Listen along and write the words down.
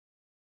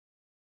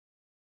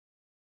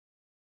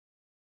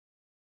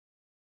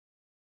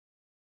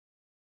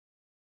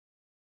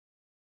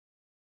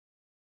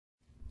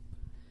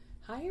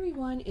Hi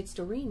everyone, it's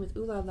Doreen with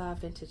Ooh La La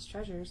Vintage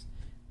Treasures.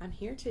 I'm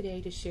here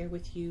today to share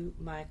with you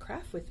my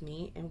craft with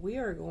me, and we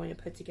are going to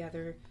put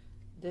together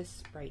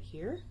this right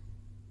here.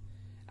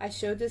 I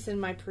showed this in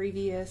my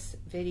previous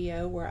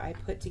video where I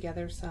put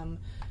together some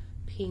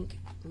pink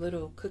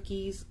little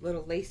cookies,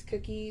 little lace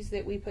cookies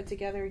that we put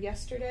together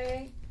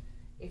yesterday.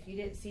 If you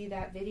didn't see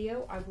that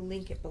video, I will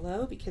link it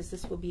below because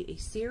this will be a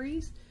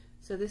series.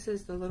 So this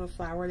is the little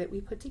flower that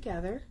we put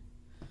together.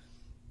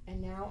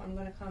 And now I'm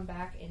going to come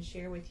back and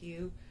share with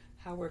you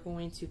how we're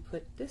going to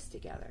put this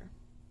together.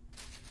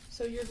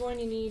 So you're going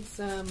to need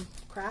some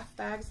craft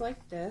bags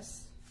like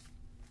this.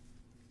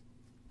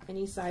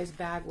 Any size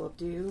bag will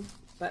do,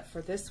 but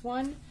for this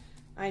one,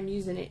 I'm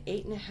using it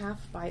 8.5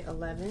 by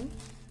 11.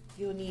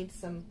 You'll need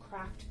some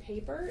craft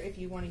paper. If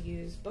you want to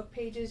use book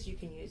pages, you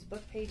can use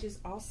book pages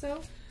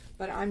also,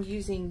 but I'm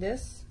using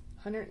this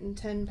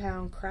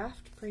 110-pound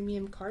craft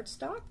premium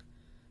cardstock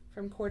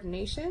from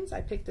Coordinations.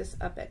 I picked this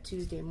up at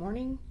Tuesday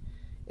morning.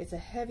 It's a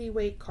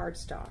heavyweight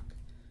cardstock.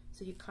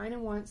 So you kind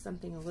of want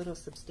something a little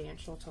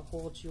substantial to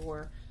hold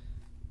your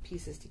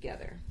pieces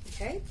together,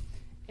 okay?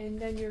 And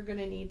then you're going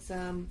to need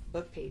some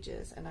book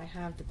pages. And I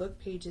have the book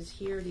pages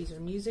here. These are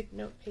music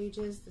note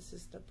pages. This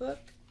is the book.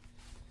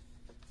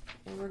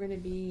 And we're going to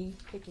be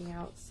picking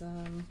out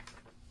some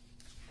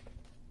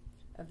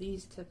of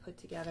these to put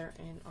together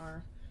in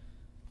our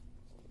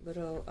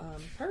little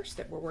purse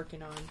that we're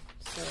working on.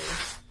 So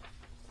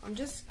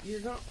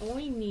you're going to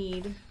only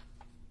need,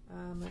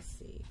 let's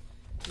see.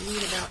 We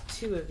need about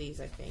 2 of these,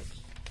 I think.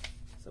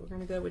 So we're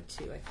going to go with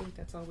 2. I think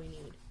that's all we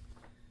need.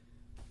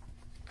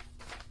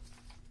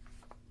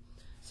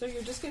 So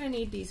you're just going to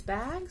need these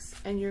bags,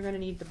 and you're going to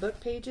need the book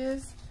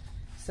pages,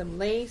 some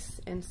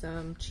lace, and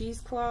some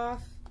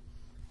cheesecloth,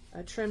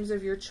 trims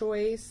of your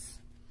choice.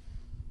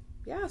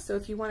 Yeah, so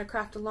if you want to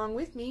craft along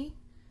with me,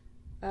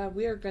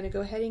 we are going to go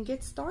ahead and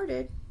get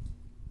started.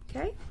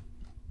 Okay?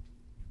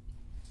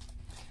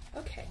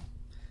 Okay,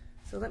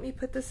 so let me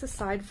put this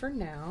aside for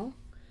now.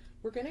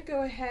 We're going to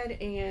go ahead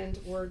and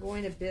we're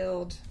going to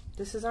build,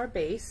 this is our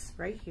base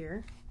right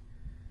here.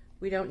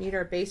 We don't need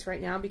our base right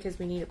now because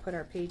we need to put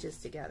our pages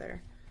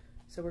together.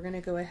 So we're going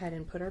to go ahead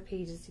and put our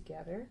pages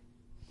together.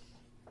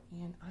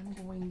 And I'm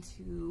going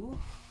to,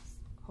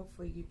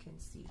 hopefully you can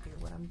see here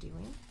what I'm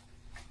doing.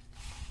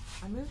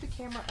 I moved the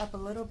camera up a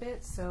little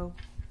bit so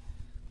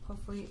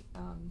hopefully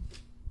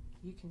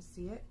you can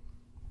see it.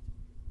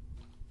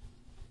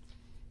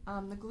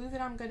 The glue that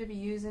I'm going to be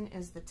using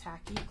is the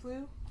tacky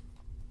glue.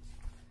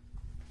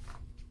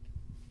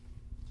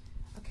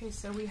 Okay,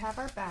 so we have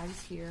our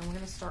bags here, and we're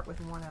going to start with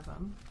one of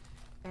them.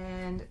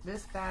 And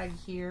this bag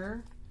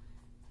here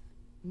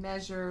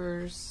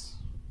measures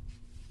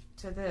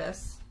to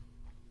this.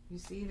 You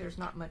see, there's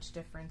not much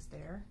difference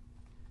there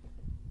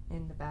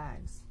in the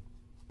bags.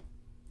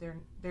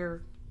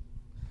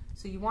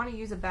 So you want to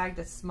use a bag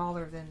that's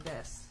smaller than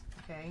this,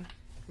 okay?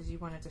 Because you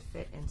want it to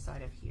fit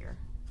inside of here.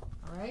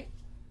 All right?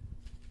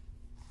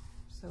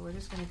 So we're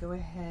just going to go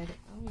ahead.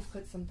 Let me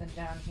put something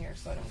down here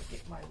so I don't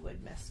get my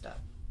wood messed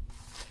up.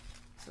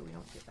 So we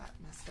don't get that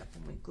messed up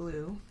when we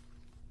glue.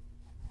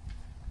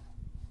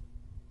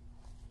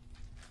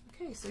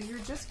 Okay, so you're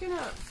just gonna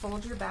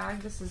fold your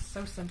bag. This is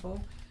so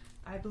simple.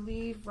 I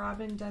believe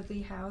Robin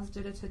Dudley Howes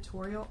did a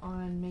tutorial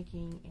on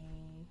making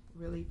a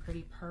really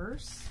pretty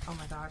purse. Oh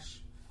my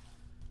gosh.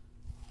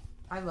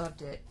 I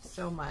loved it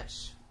so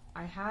much.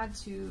 I had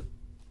to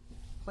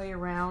play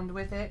around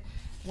with it.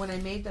 When I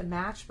made the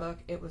matchbook,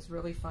 it was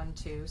really fun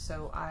too.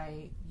 So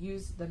I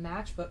used the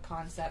matchbook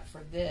concept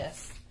for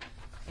this.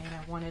 And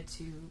I wanted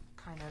to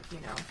kind of, you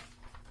know,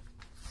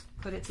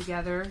 put it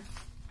together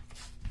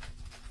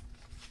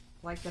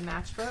like the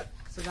matchbook.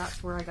 So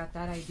that's where I got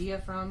that idea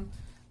from.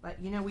 But,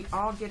 you know, we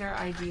all get our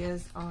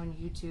ideas on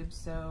YouTube.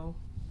 So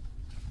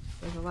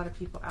there's a lot of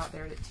people out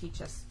there that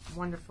teach us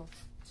wonderful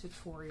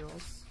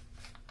tutorials.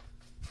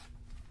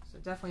 So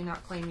definitely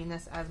not claiming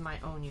this as my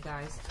own, you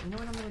guys. You know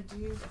what I'm going to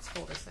do? Let's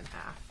fold this in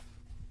half.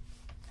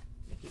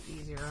 Make it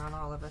easier on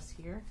all of us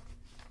here.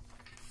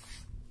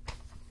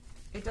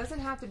 It doesn't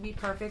have to be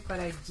perfect, but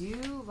I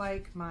do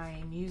like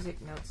my music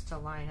notes to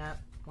line up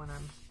when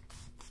I'm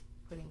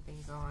putting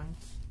things on.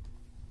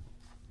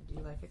 I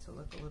do like it to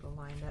look a little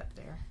lined up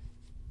there.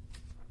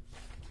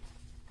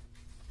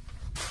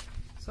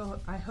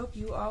 So I hope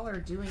you all are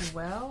doing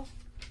well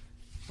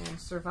and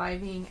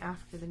surviving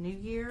after the new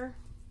year.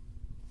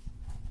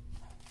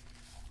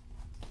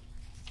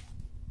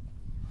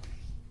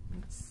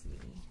 Let's see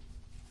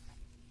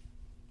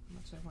how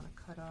much I want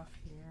to cut off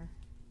here.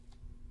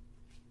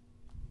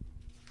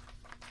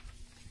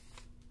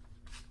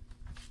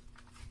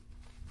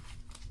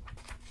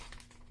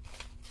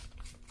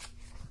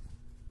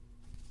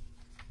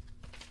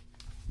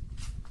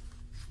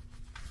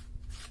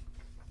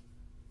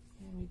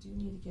 We do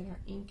need to get our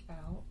ink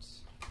out.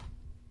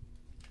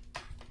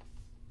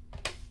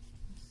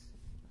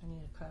 I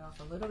need to cut off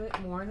a little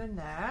bit more than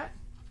that.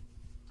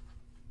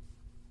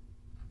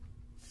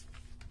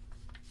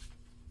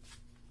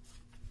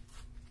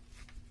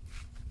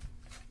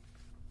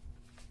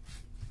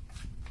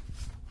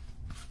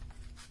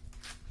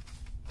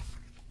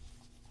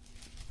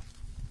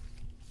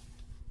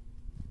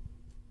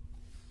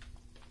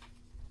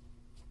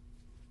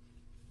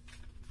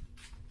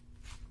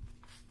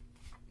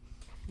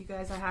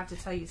 guys, I have to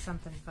tell you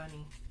something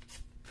funny.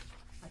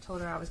 I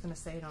told her I was going to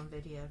say it on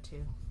video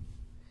too.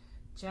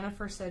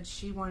 Jennifer said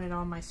she wanted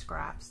all my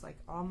scraps, like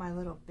all my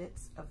little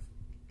bits of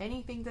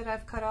anything that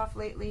I've cut off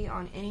lately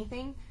on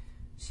anything.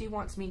 She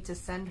wants me to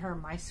send her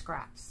my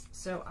scraps.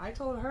 So I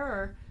told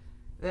her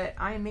that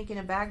I am making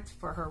a bag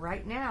for her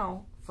right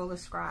now full of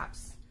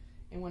scraps.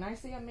 And when I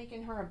say I'm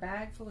making her a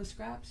bag full of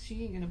scraps,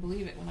 she ain't gonna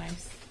believe it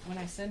when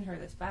I send her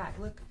this bag.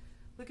 Look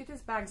at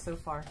this bag so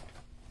far,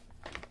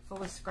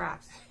 full of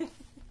scraps.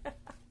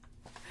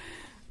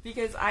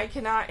 Because I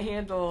cannot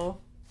handle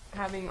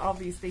having all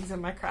these things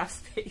in my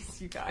craft space,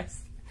 you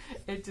guys.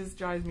 It just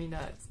drives me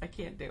nuts. I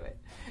can't do it.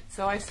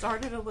 So I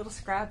started a little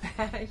scrap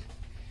bag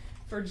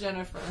for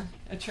Jennifer,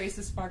 a Trace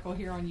of Sparkle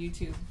here on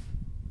YouTube.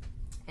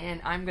 And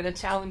I'm gonna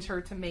challenge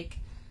her to make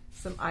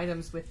some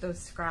items with those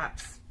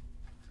scraps.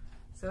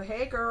 So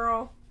hey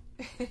girl,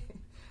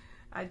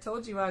 I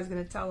told you I was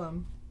gonna tell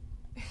them.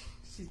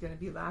 She's gonna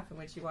be laughing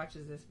when she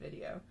watches this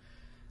video.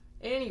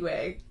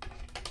 Anyway,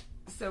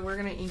 so we're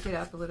gonna ink it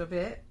up a little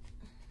bit.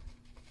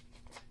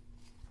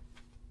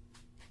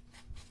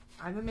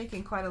 I've been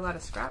making quite a lot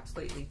of scraps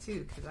lately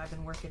too, because I've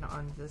been working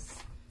on this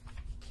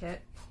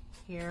kit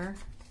here,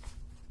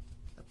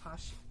 the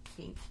Posh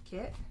Pink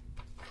Kit.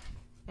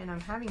 And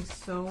I'm having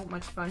so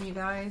much fun, you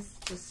guys,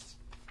 just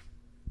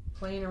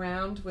playing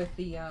around with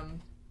the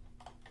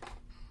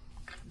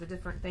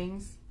different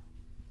things.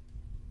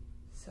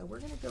 So we're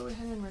going to go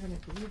ahead and we're going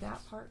to glue that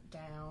part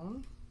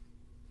down.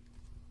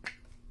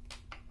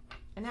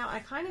 And now I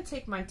kind of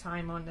take my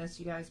time on this,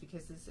 you guys,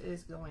 because this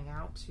is going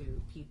out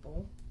to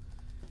people.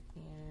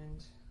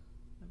 And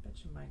I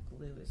bet you my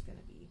glue is going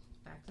to be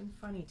acting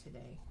funny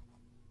today.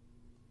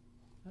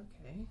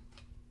 Okay.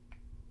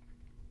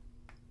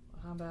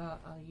 Well, how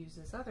about I'll use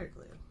this other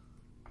glue?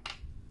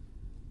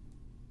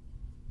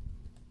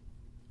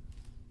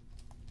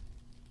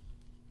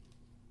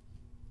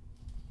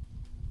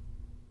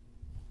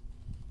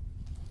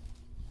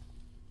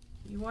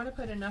 You want to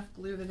put enough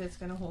glue that it's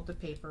going to hold the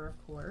paper,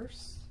 of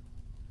course.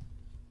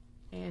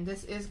 And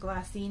this is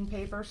glassine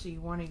paper, so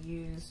you want to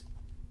use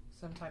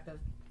some type of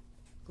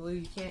glue.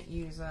 You can't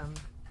use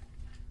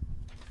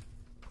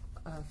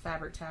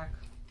fabric tack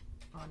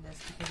on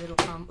this because it'll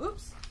come,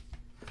 oops,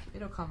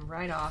 it'll come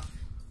right off.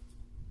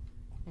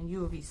 And you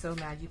will be so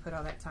mad you put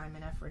all that time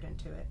and effort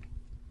into it.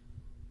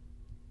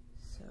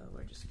 So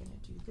we're just going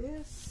to do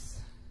this.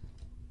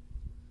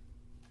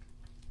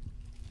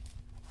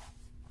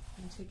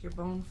 And take your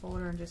bone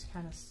folder and just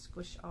kind of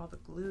squish all the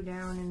glue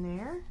down in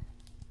there.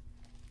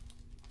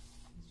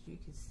 As you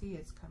can see,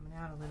 it's coming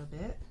out a little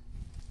bit.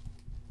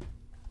 I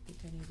think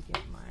I need to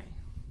get my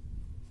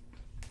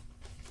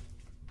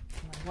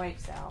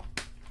wipes out.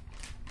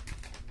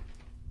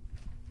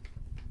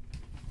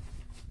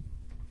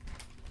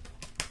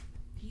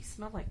 These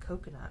smell like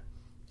coconut.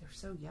 They're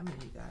so yummy,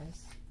 you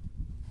guys.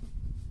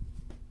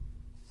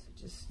 So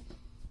just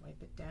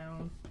wipe it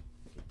down,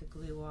 get the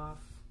glue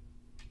off.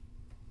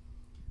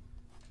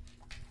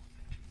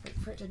 Wait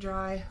for it to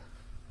dry.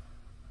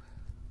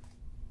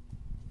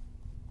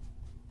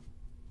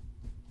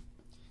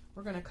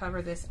 We're going to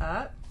cover this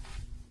up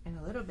in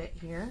a little bit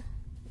here.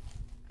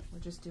 We're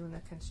just doing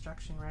the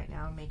construction right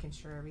now, making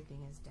sure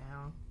everything is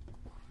down.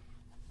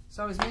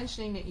 So I was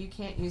mentioning that you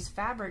can't use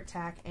fabric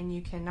tack and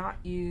you cannot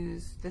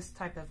use this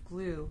type of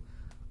glue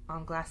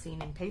on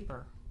glassine and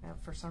paper. Now,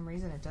 for some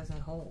reason it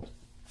doesn't hold.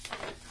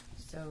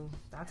 So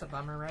that's a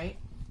bummer, right?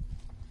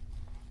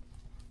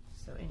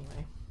 So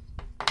anyway.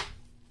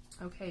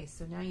 Okay,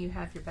 so now you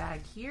have your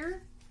bag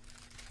here,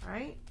 all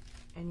right?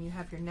 And you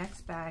have your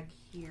next bag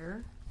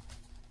here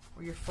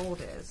where your fold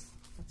is.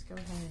 Let's go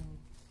ahead and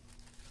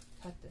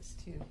cut this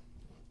too.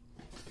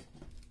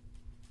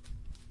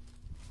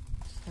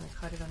 Just gonna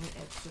cut it on the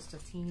edge just a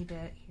teeny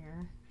bit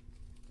here.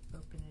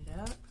 Open it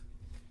up.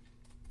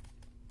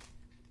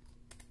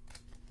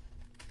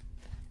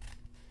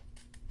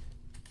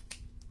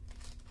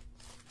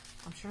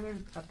 I'm sure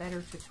there's a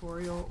better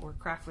tutorial or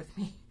craft with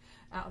me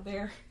out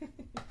there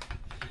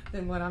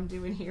than what I'm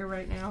doing here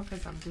right now,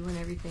 because I'm doing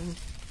everything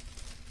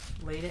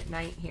late at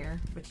night here.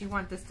 But you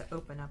want this to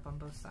open up on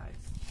both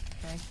sides,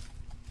 okay?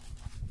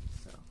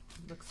 So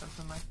it looks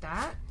something like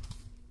that.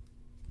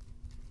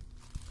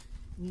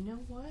 You know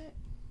what?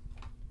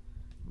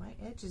 My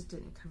edges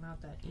didn't come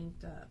out that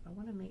inked up. I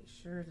want to make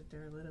sure that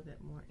they're a little bit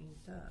more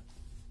inked up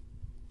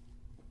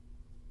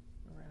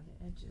around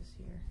the edges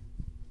here.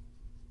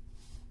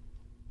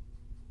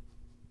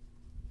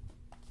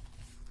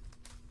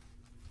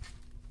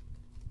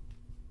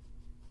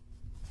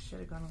 Should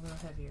have gone a little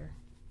heavier.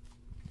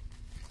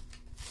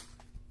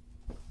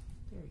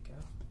 There we go.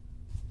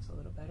 It's a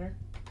little better.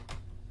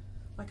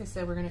 Like I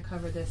said, we're going to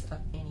cover this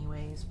up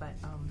anyways, but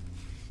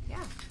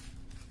yeah.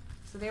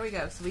 So there we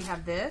go. So we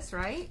have this,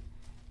 right?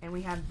 And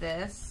we have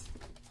this,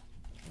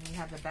 and we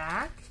have the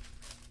back.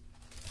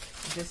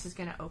 And this is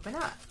going to open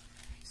up.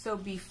 So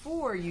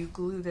before you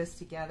glue this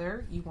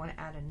together, you want to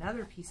add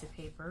another piece of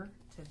paper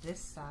to this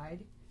side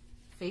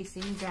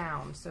facing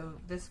down. So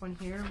this one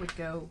here would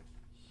go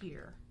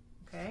here.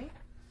 Okay,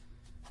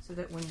 so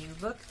that when you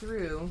look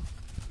through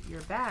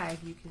your bag,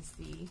 you can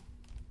see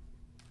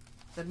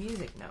the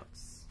music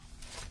notes.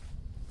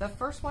 The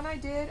first one I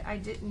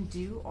didn't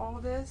do all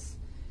this,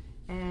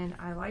 and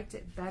I liked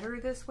it better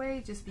this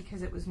way just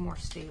because it was more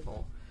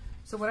stable.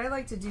 So what I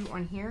like to do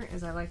on here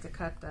is I like to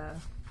cut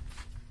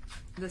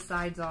the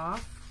sides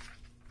off,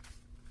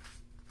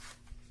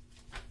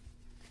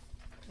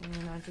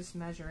 and I just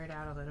measure it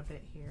out a little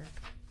bit here,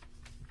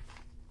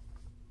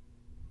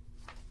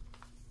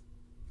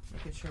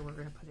 making sure we're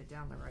going to put it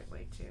down the right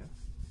way too.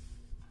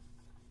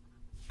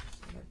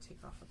 So I'm going to take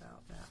off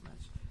about that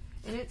much.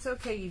 And it's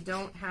okay, you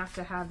don't have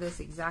to have this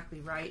exactly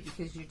right,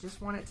 because you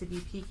just want it to be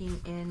peeking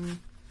in,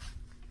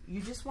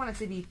 you just want it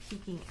to be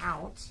peeking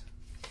out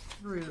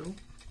through,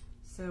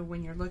 so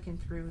when you're looking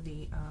through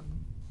the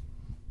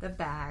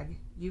bag,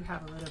 you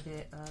have a little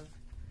bit of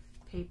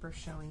paper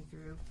showing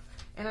through.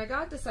 And I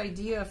got this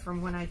idea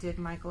from when I did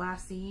my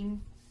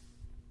glassine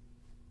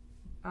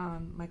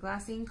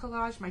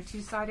collage, my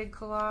two-sided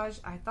collage.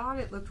 I thought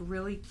it looked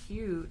really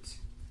cute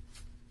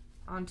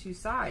on two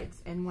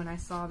sides, and when I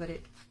saw that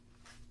it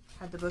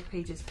had the book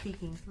pages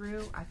peeking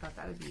through, I thought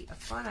that would be a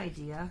fun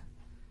idea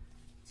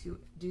to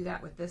do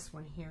that with this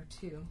one here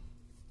too.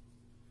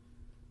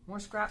 More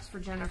scraps for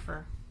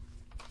Jennifer.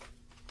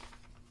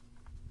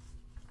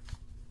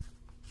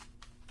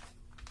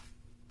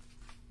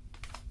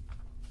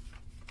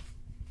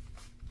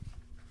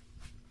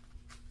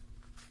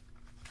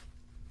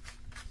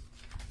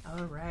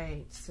 All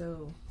right,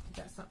 so we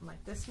got something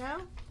like this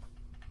now.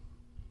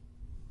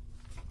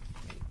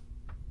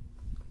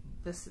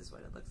 This is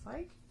what it looks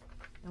like.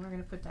 And we're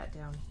going to put that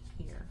down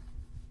here,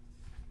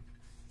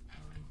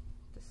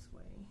 this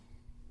way.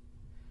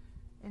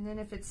 And then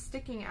if it's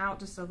sticking out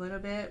just a little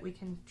bit, we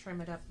can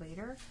trim it up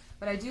later.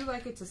 But I do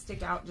like it to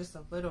stick out just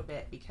a little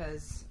bit,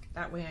 because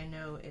that way I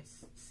know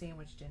it's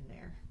sandwiched in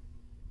there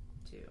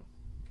too,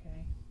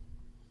 okay?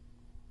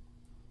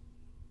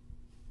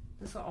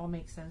 This will all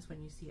make sense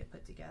when you see it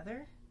put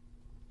together.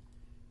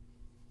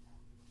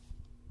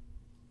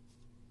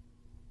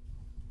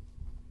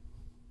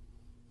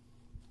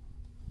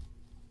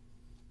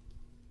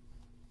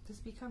 This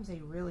becomes a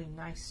really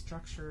nice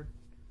structured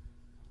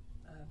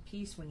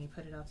piece when you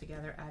put it all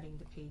together, adding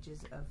the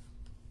pages of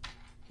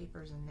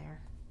papers in there.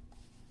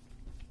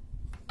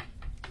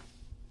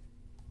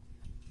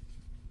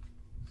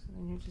 So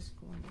then you're just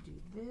going to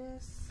do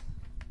this,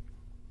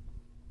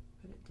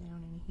 put it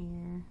down in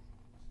here.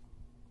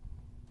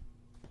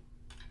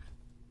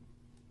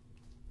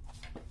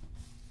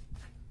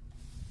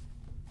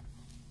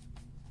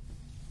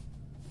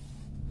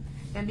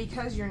 And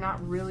because you're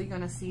not really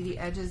going to see the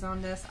edges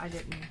on this, I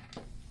didn't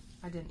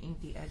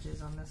ink the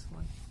edges on this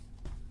one.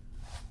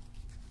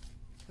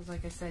 Because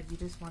like I said, you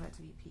just want it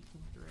to be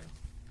peeking through.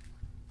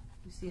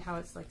 You see how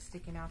it's like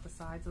sticking out the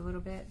sides a little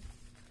bit?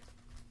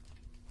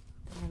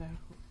 I'm going to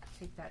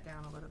take that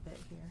down a little bit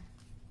here.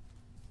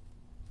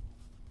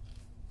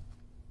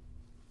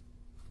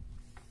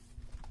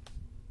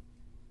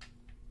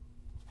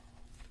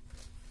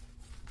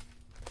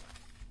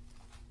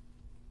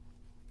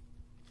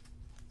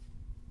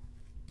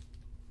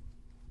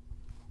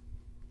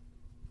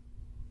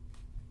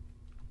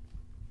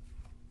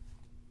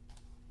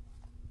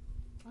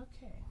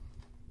 Okay.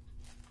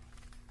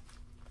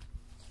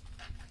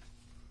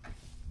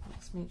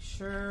 Let's make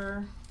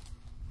sure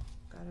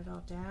got it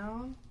all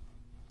down.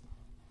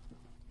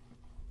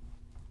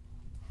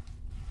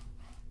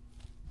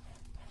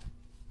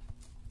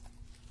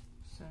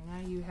 So now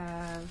you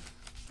have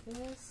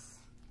this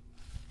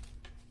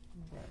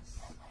and this.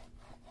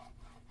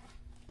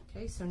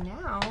 Okay, so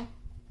now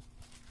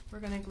we're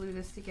going to glue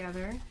this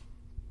together.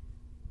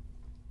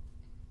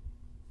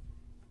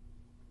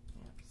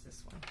 Yeah, it's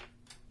this one.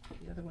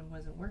 The other one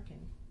wasn't working.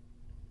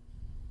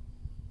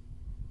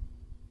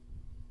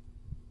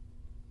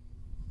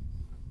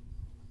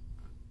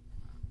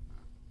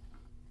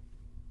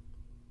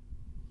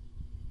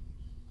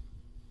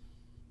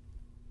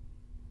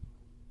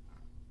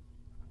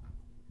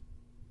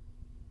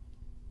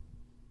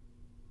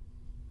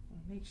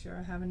 I'll make sure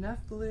I have enough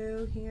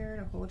glue here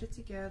to hold it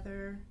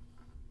together.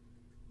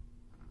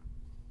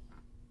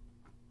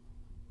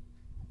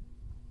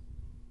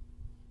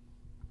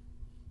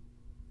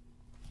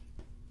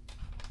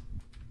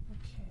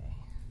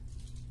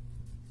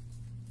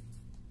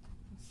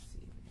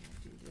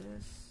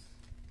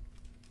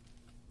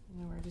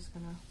 We're just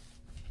gonna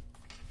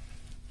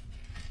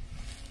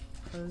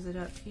close it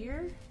up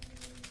here.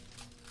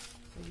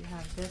 So you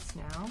have this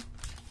now.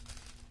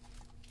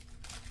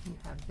 You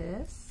have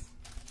this.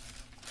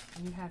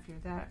 And you have your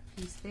that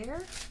piece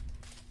there.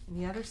 And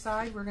the other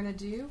side we're gonna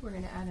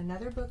add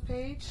another book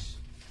page.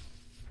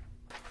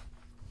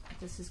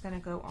 This is gonna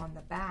go on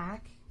the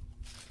back.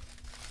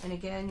 And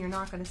again, you're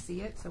not gonna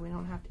see it, so we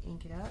don't have to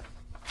ink it up.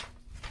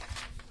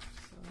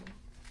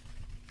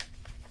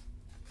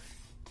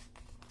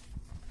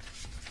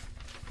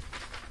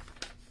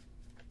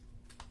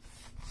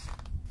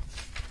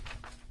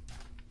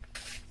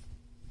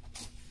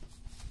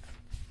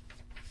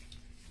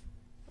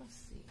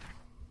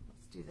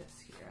 Do this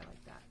here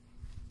like that.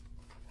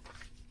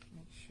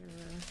 sure.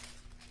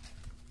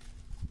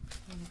 I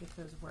want to get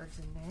those words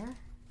in there.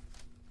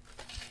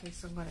 Okay,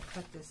 so I'm going to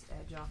cut this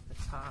edge off the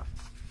top.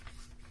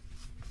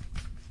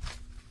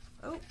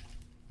 Oh,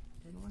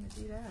 didn't want to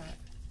do that.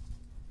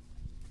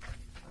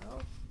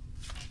 Well,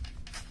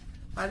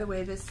 by the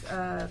way, this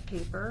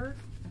paper,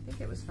 I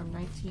think it was from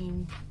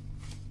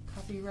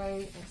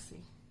copyright, let's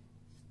see.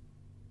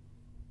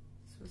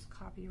 This was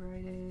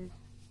copyrighted.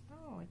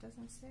 Oh, it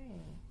doesn't say.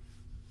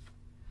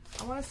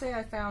 I want to say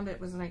I found it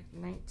was like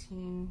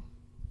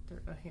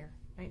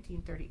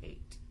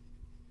 1938.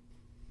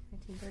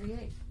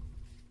 1938.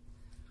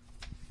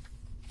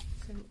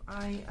 So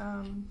I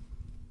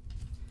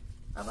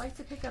like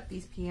to pick up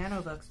these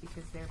piano books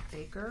because they're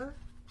bigger.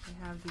 They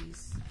have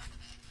these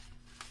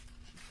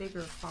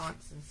bigger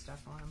fonts and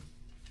stuff on them.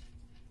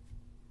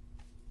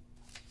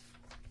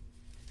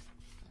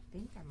 I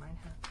think I might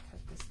have to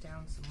cut this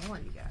down some more,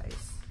 you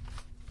guys.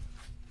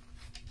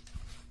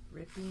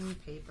 Ripping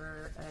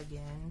paper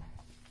again.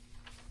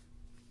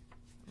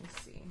 Let me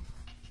see.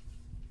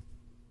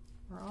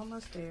 We're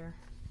almost there.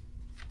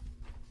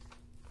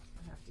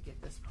 I have to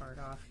get this part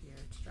off here.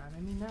 It's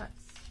driving me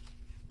nuts.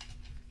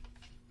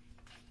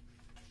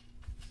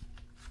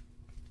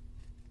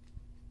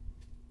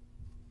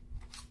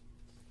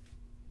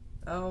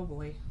 Oh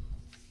boy.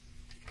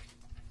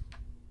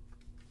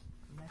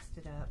 I messed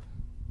it up.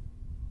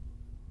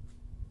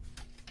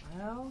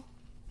 Well,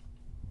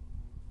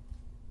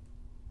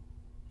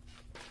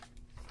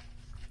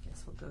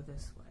 guess we'll go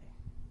this way.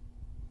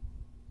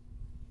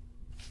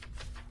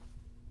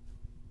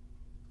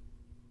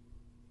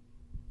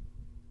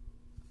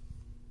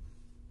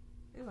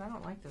 Ooh, I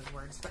don't like those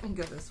words. Let me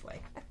go this way.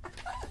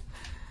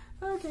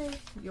 Okay,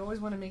 you always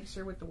want to make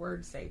sure what the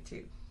words say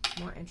too. It's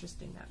more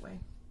interesting that way.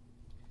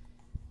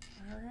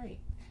 All right.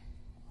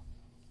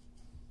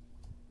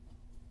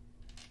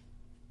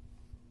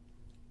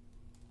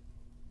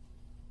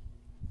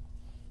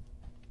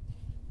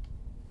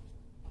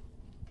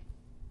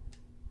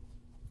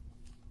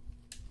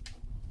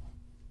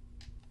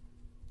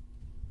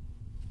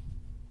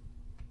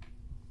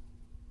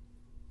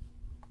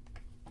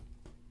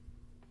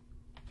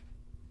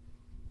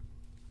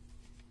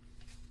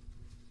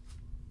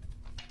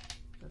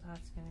 So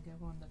that's going to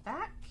go on the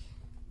back.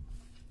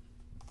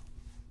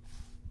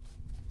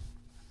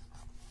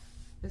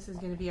 This is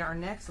going to be our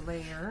next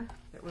layer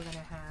that we're going to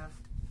have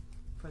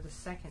for the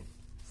second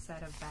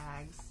set of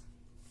bags.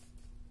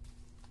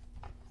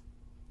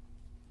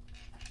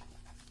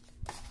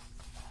 Do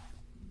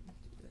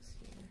this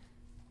here.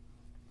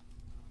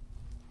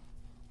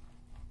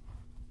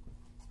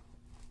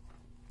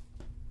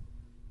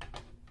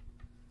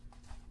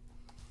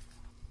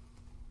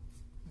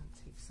 I'll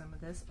take some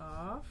of this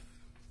off.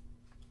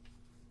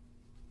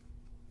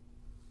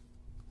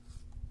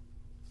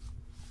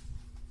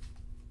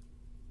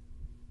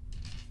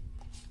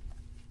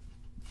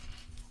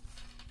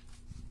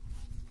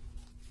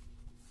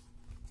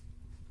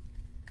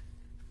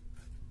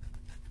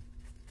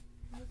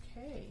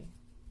 Okay,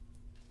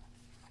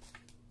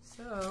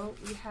 so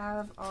we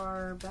have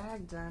our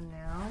bag done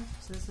now.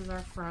 So this is our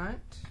front.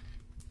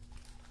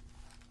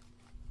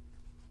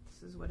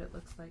 This is what it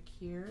looks like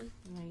here.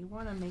 Now you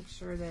want to make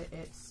sure that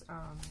it's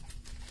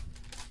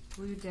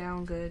glued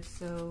down good,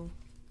 so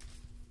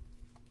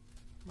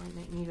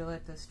might need to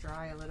let this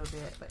dry a little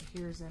bit, but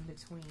here's in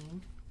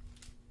between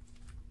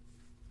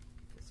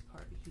this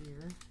part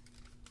here.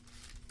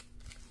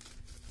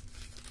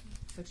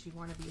 But you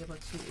want to be able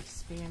to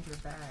expand your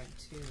bag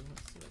too.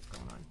 Let's see what's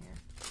going on here.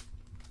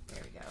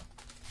 There we go.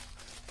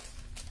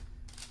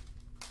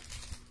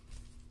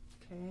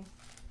 Okay,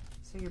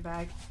 so your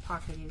bag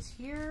pocket is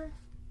here,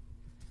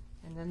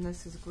 and then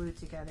this is glued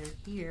together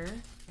here,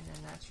 and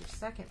then that's your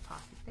second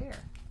pocket there.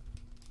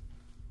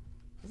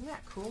 Isn't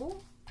that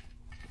cool?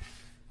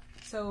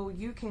 So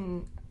you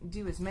can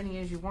do as many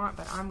as you want,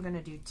 but I'm going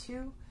to do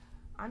 2.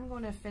 I'm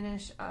going to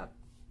finish up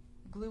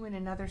gluing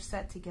another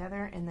set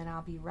together, and then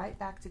I'll be right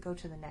back to go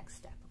to the next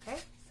step, okay?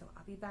 So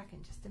I'll be back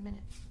in just a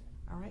minute.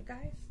 All right,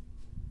 guys?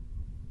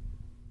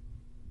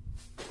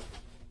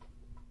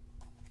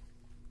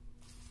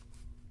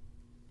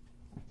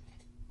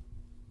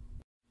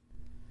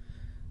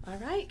 All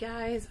right,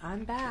 guys,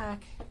 I'm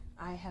back.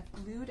 I have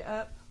glued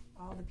up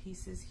all the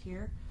pieces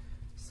here.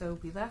 So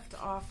we left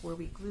off where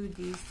we glued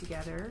these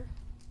together.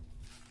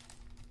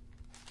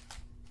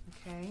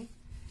 Okay.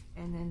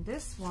 And then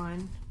this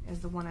one is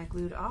the one I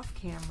glued off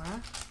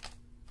camera.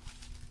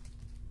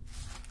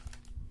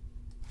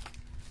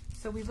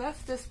 So we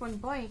left this one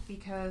blank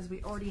because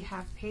we already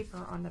have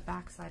paper on the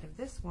back side of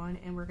this one,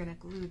 and we're going to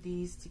glue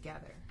these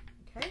together,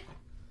 okay?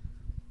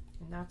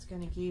 And that's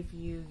going to give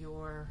you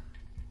your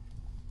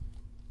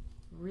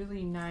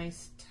really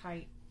nice,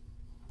 tight,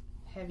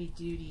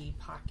 heavy-duty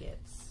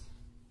pockets.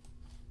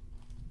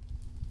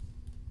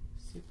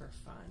 Super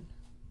fun.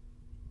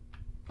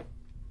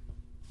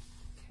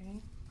 Okay.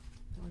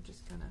 We're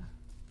just gonna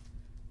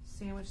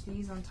sandwich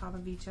these on top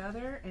of each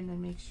other and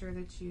then make sure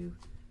that you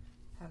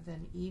have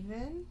them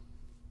even.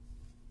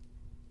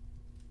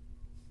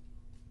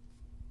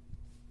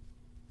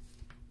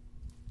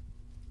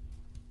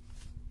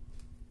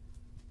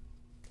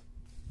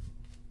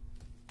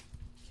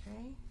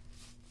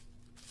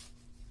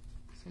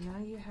 now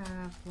you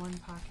have one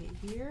pocket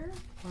here,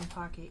 one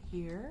pocket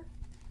here,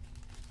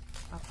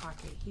 a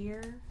pocket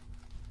here,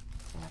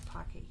 and a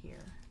pocket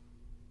here.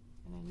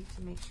 And I need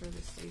to make sure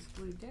this stays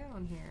glued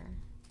down here.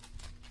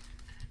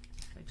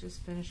 I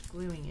just finished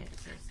gluing it,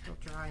 so it's still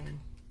drying.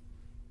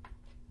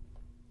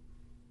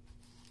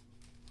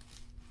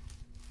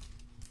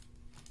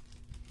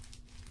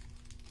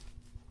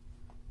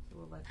 So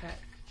we'll let that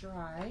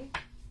dry.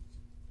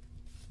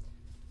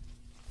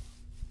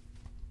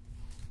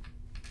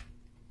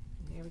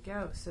 And there we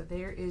go. So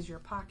there is your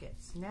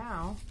pockets.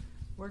 Now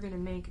we're going to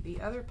make the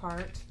other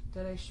part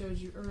that I showed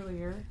you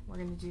earlier. We're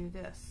going to do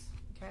this,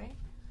 okay?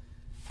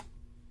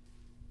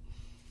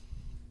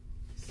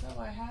 So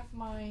I have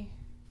my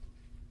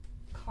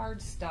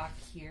cardstock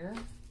here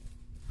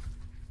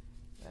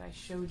that I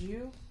showed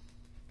you.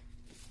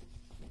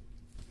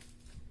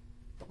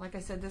 Like I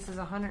said, this is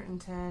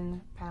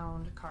 110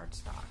 pound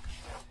cardstock.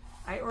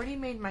 I already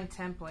made my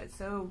template,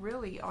 so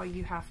really all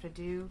you have to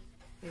do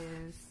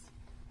is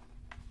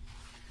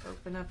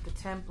open up the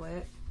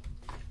template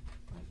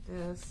like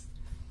this,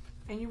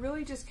 and you're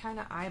really just kind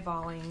of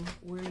eyeballing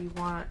where you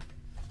want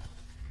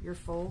your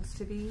folds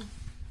to be.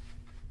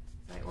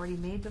 I already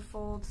made the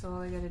fold, so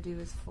all I got to do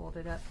is fold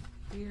it up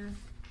here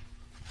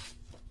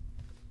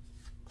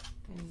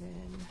and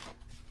then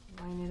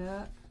line it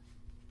up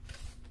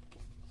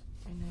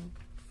and then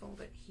fold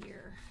it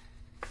here.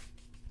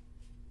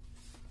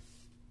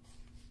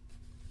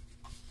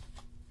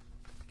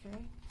 Okay,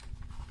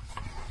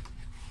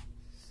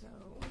 so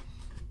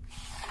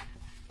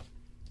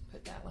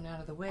put that one out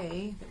of the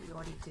way that we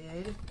already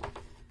did.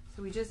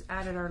 So we just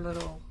added our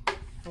little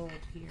fold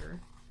here.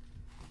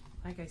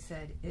 Like I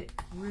said, it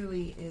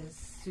really is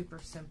super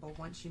simple.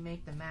 Once you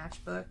make the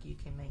matchbook, you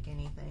can make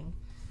anything,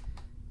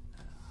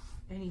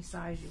 any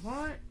size you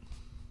want.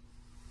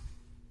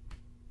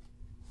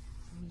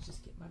 Let me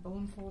just get my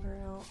bone folder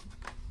out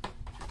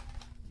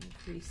and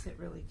crease it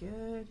really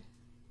good.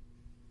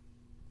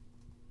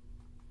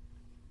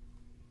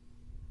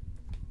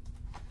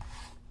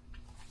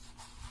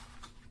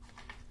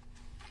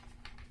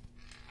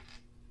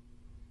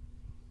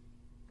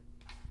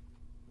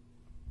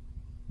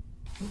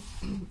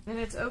 And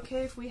it's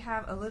okay if we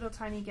have a little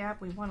tiny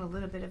gap. We want a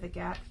little bit of a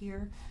gap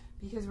here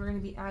because we're going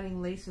to be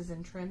adding laces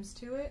and trims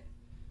to it.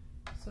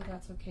 So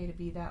that's okay to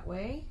be that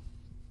way.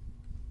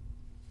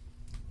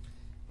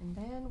 And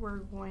then we're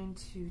going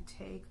to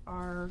take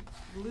our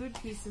glued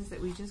pieces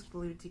that we just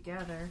glued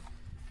together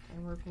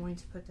and we're going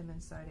to put them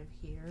inside of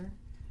here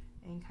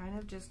and kind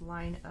of just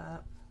line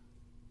up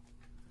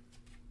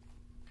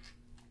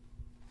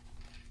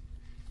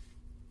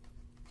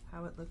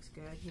how it looks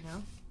good, you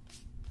know.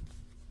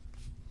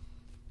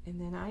 And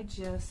then I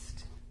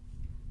just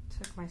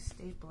took my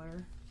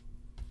stapler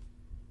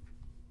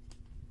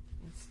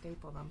and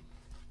stapled them.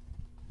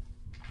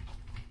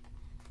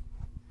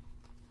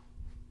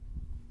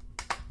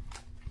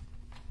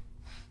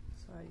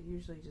 So I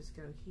usually just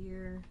go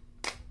here,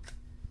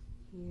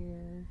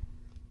 here.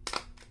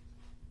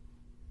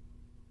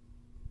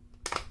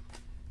 So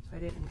I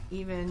didn't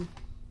even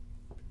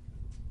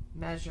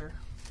measure,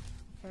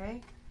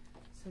 okay?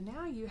 So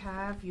now you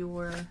have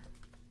your,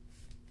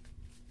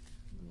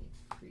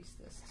 crease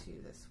this too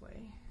this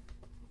way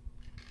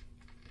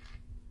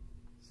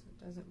so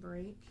it doesn't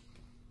break.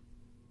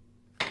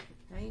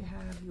 Now you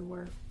have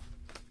your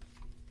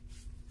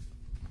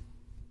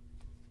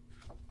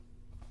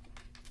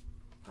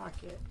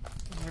pocket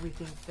and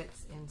everything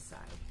fits inside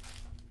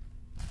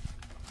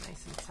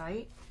nice and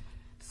tight.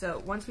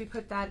 So once we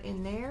put that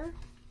in there,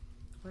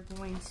 we're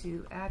going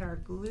to add our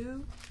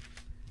glue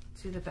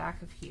to the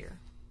back of here,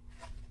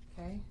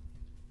 okay?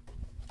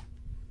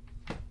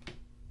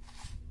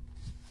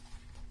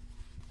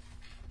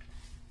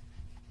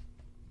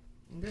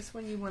 And this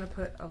one you want to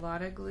put a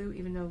lot of glue.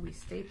 Even though we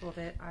stapled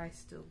it, I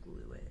still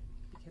glue it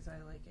because I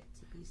like it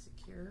to be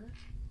secure.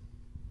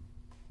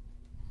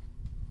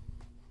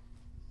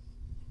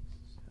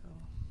 So,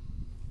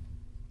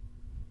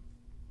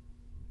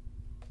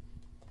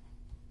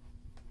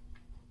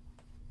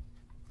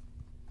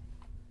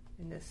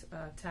 and this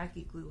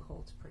tacky glue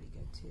holds pretty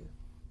good too.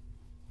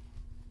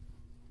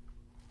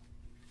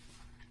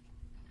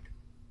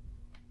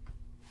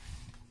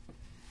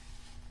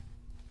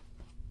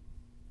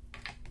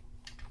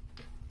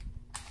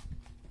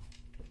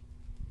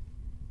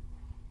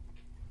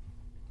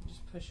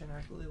 Pushing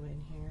our glue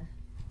in here,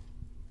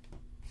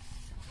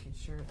 making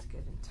sure it's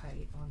good and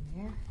tight on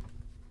there.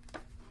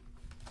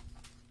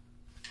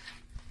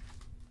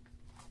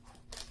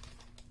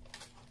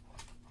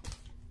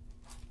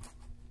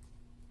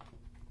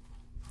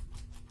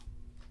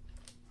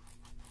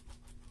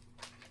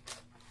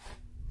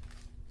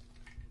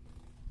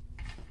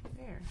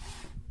 There.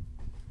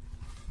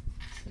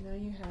 So now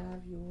you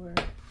have your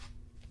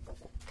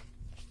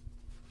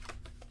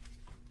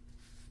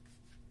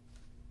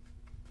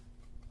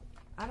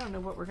I don't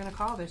know what we're going to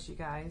call this, you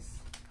guys.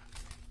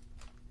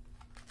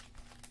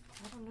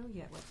 I don't know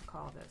yet what to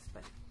call this,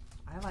 but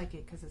I like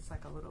it because it's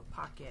like a little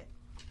pocket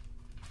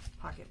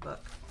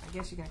book. I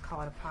guess you're going to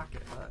call it a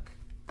pocket book.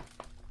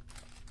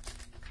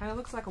 Kind of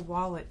looks like a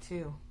wallet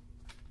too.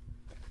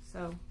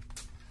 So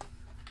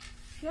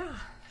yeah,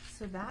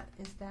 so that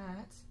is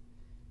that.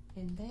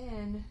 And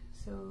then,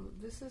 so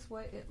this is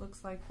what it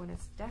looks like when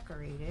it's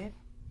decorated.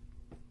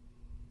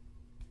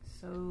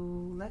 So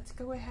let's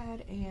go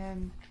ahead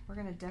and we're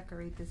gonna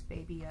decorate this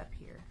baby up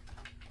here.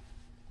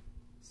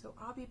 So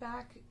I'll be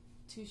back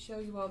to show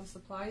you all the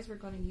supplies we're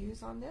gonna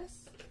use on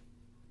this.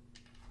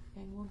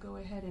 And we'll go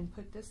ahead and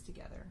put this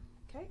together.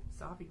 Okay,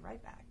 so I'll be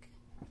right back.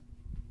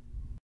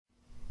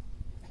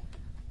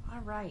 All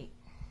right,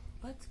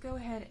 let's go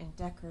ahead and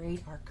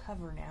decorate our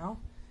cover now.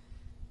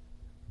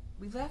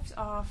 We left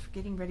off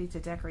getting ready to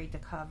decorate the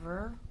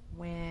cover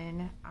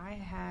when I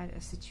had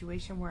a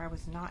situation where I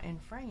was not in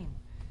frame.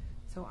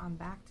 So I'm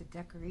back to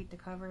decorate the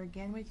cover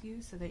again with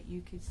you so that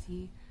you could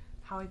see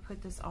how I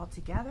put this all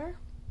together.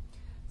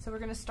 So we're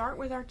going to start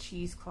with our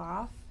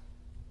cheesecloth.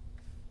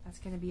 That's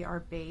going to be our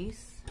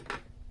base. Let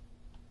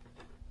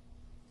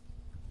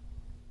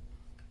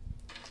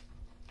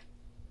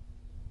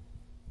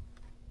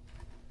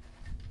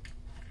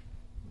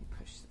me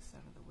push this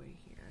out of the way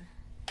here.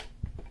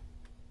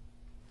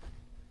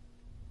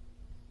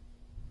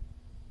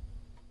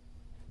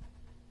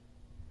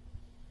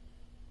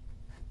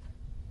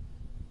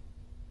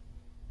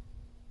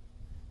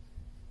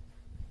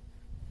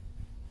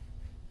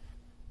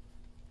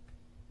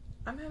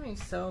 I'm having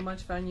so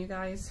much fun, you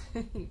guys,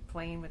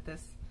 playing with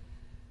this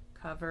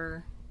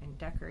cover and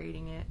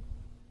decorating it.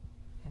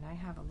 And I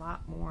have a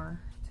lot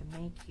more to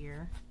make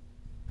here.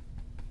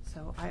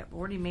 So I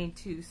already made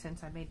 2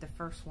 since I made the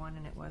first one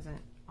and it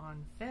wasn't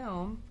on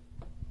film.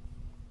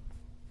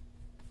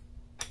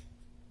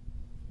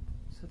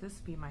 So this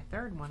will be my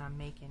 3rd one I'm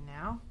making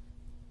now.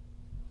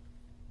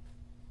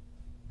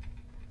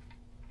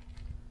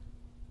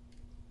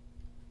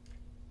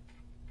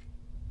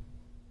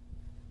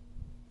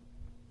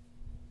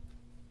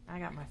 I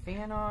got my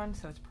fan on,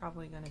 so it's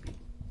probably going to be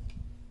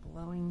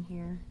blowing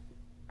here.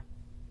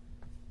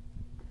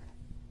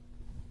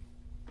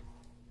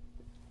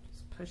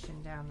 Just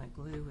pushing down the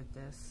glue with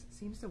this. It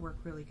seems to work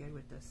really good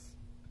with this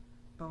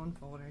bone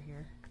folder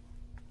here.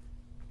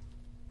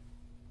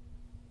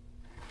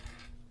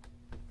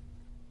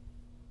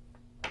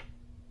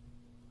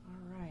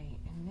 Alright,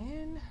 and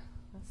then,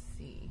 let's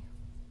see.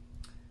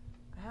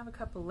 I have a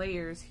couple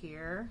layers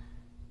here.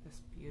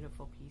 This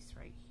beautiful piece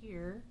right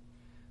here.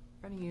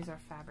 We're going to use our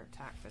fabric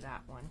tack for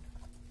that one.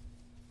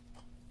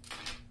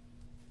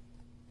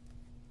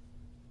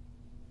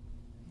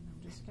 And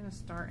I'm just going to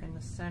start in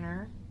the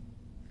center.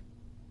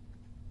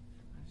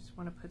 I just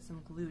want to put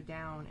some glue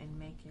down and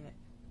make it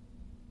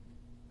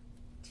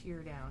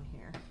tear down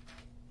here.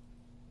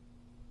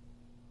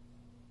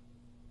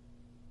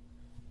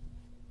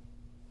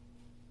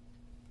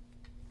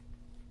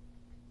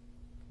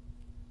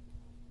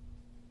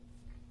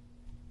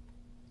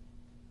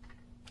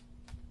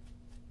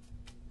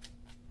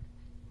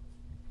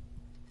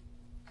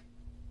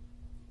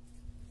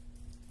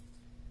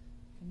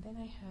 And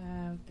then I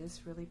have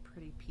this really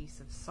pretty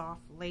piece of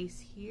soft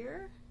lace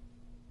here.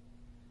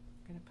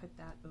 I'm going to put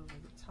that over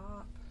the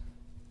top.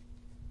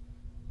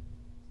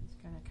 It's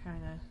going to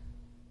kind of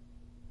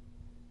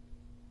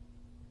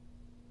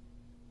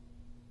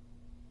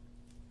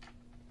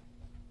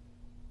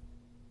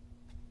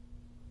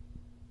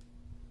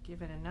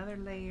give it another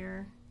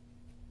layer.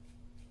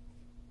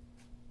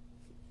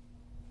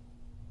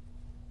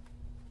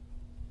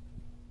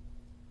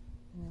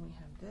 And then we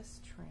have this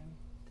trim.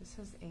 This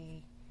is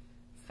a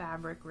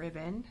fabric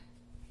ribbon.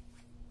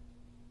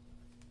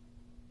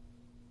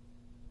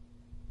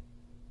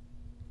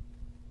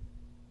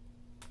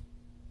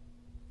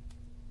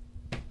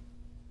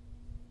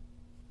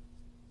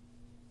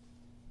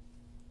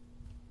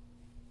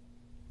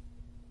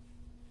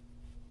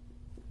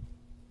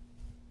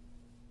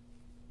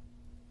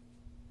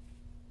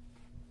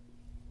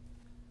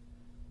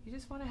 You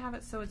just want to have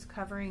it so it's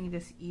covering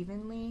this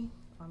evenly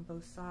on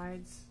both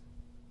sides.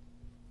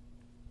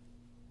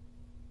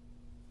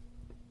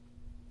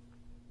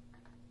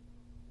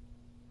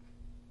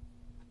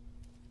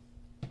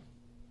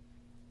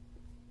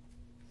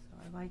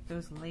 Like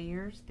those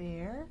layers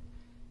there,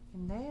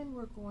 and then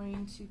we're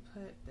going to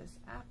put this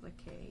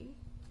applique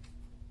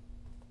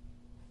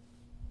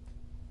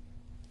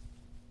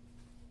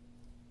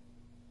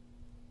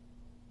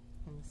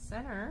in the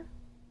center.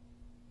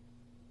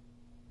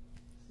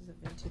 This is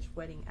a vintage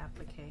wedding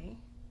applique.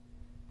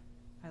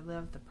 I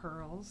love the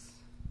pearls.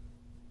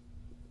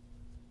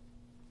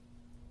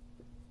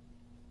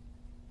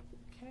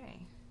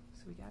 Okay,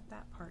 so we got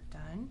that part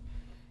done,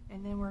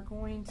 and then we're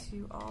going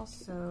to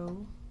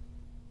also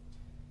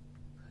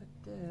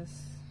this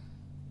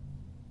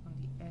on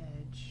the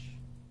edge.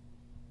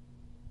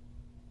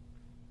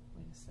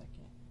 Wait a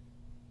second.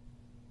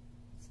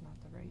 It's not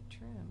the right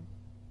trim.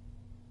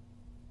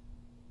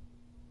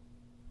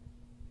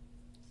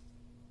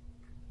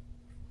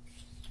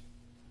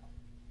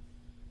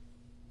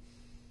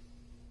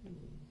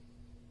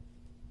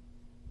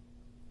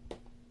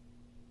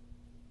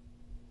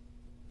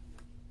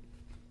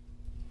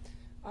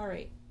 All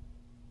right.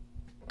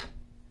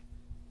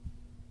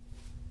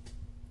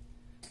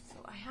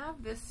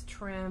 have this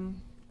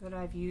trim that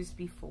I've used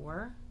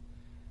before,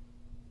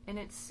 and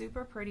it's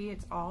super pretty.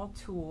 It's all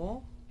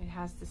tulle. It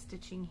has the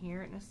stitching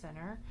here in the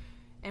center.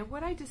 And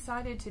what I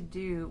decided to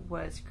do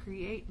was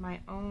create my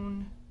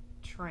own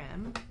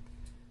trim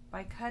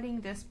by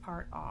cutting this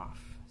part off.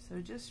 So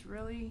just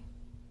really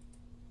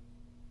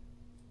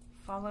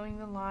following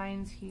the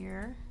lines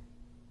here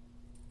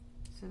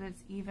so that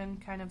it's even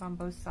kind of on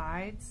both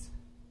sides.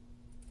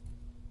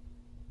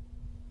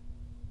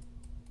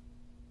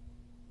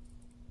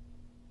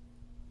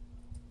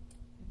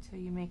 Until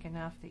you make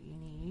enough that you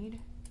need.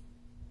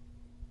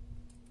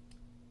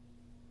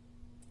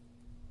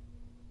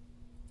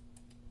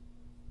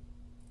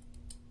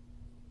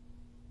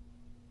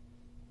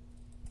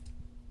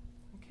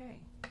 Okay,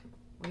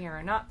 we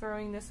are not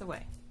throwing this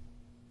away.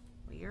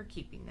 We are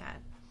keeping that.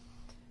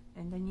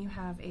 And then you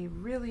have a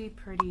really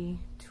pretty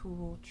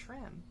tulle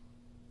trim.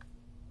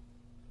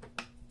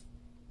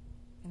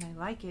 And I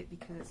like it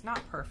because it's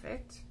not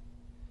perfect,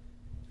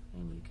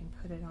 and you can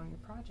put it on your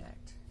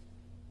project.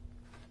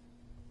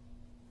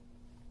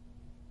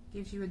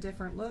 Gives you a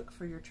different look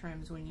for your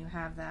trims when you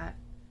have that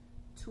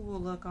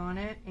tulle look on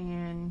it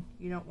and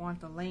you don't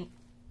want the length.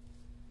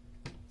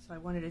 So I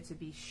wanted it to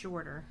be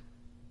shorter.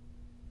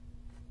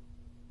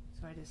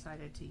 So I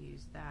decided to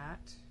use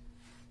that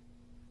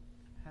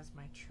as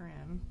my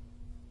trim.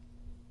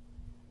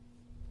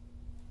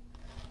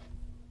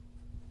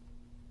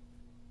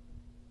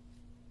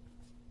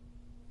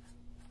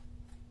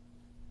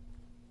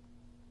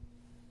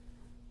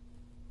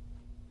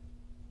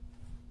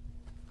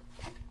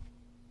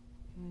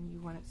 And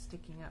you want it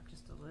sticking up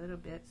just a little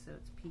bit so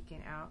it's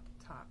peeking out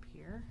the top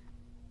here.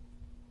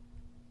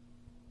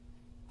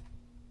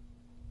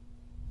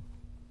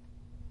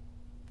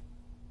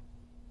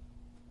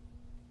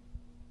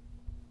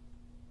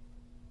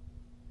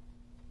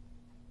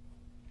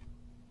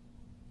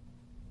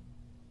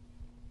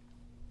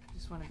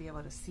 Just want to be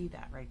able to see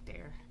that right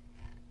there.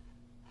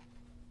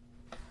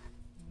 Let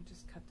me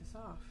just cut this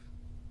off.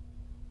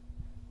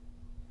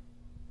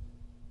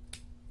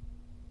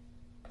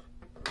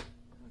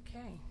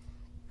 Okay,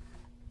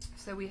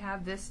 so we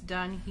have this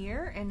done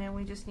here, and then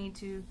we just need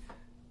to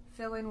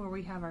fill in where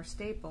we have our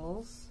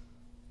staples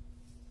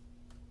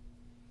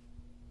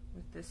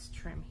with this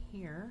trim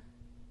here.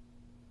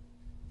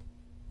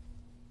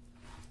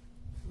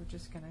 We're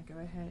just going to go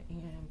ahead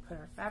and put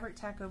our fabric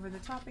tack over the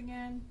top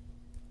again.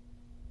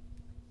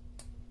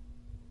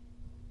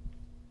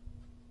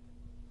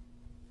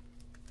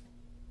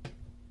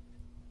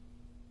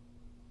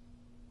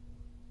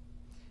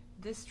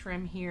 This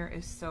trim here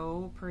is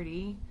so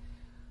pretty.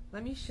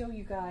 Let me show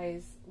you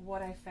guys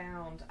what I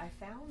found. I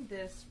found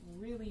this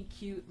really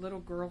cute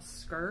little girl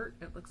skirt.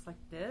 It looks like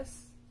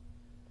this.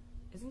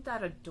 Isn't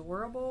that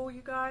adorable,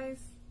 you guys?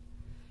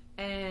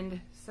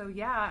 And so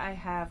yeah, I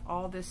have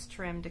all this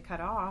trim to cut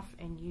off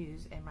and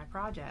use in my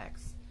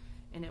projects.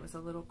 And it was a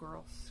little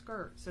girl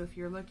skirt. So if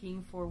you're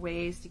looking for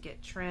ways to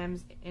get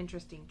trims,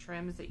 interesting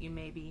trims that you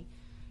maybe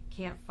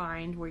can't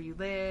find where you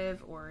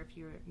live, or if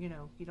you're, you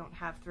don't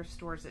have thrift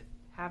stores that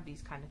have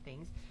these kind of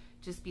things,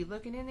 just be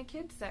looking in the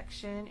kids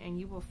section and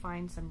you will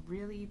find some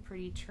really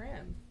pretty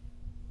trim.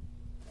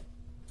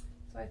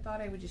 So I thought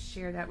I would just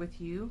share that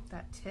with you,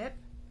 that tip,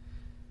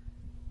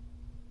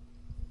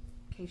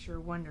 in case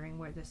you're wondering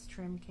where this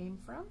trim came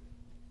from.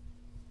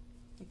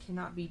 It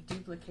cannot be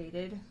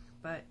duplicated,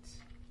 but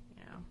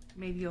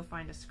maybe you'll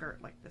find a skirt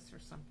like this or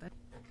something.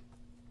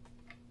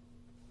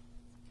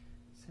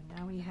 So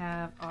now we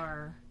have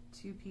our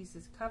two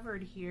pieces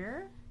covered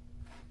here.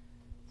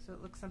 So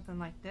it looks something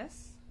like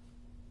this.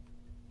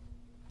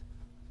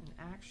 And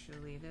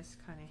actually this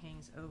kind of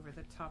hangs over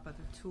the top of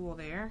the tulle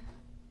there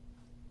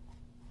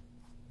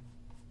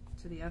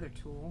to the other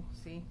tulle,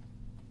 see?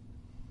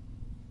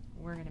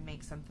 We're going to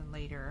make something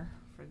later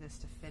for this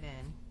to fit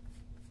in.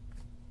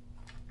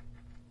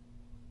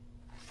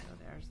 So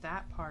there's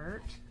that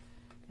part.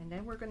 And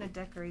then we're going to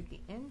decorate the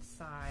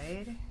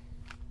inside.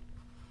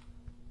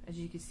 As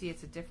you can see,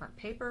 it's a different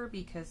paper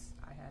because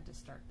I had to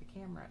start the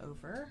camera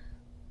over.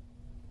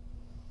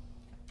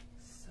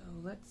 So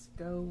let's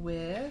go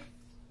with,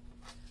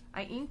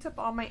 I inked up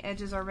all my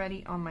edges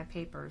already on my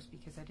papers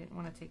because I didn't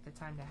want to take the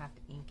time to have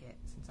to ink it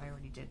since I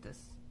already did this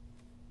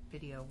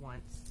video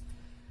once.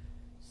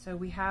 So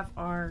we have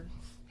our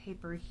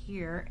paper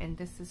here, and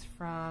this is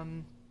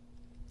from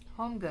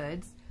Home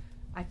Goods.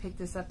 I picked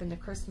this up in the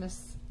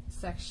Christmas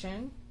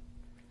section.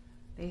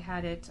 They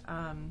had it,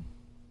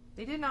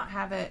 they did not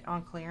have it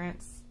on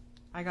clearance.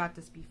 I got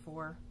this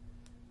before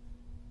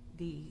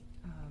the,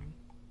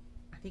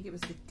 I think it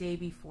was the day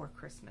before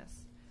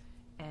Christmas.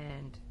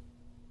 And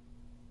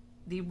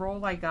the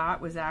roll I got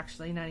was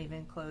actually not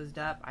even closed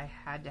up. I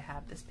had to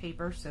have this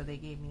paper, so they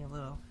gave me a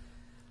little,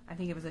 I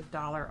think it was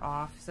 $1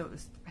 off. So it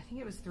was, I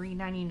think it was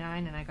 $3.99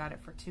 and I got it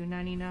for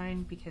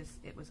 $2.99 because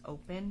it was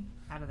open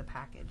out of the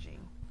packaging.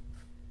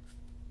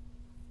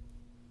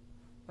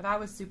 But I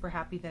was super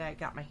happy that I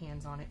got my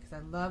hands on it because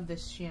I love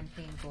this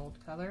champagne gold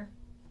color.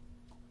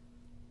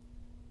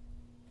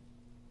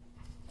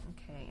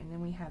 Okay, and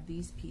then we have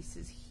these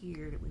pieces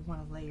here that we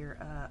want to layer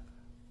up.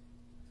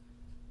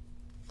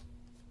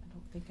 I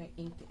don't think I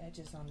inked the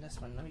edges on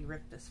this one. Let me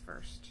rip this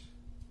first.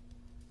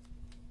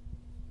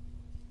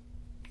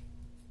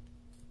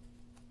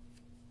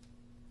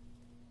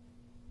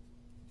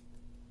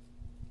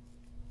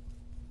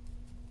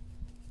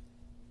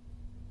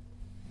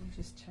 Let me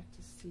just check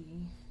to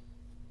see.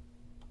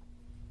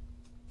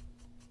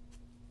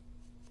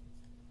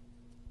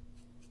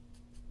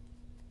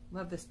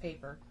 Love this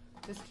paper.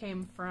 This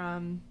came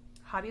from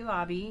Hobby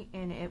Lobby,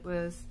 and it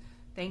was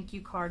thank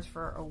you cards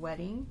for a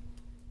wedding.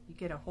 You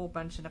get a whole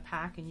bunch in a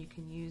pack and you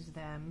can use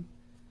them.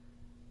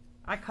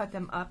 I cut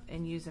them up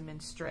and use them in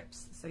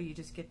strips, so you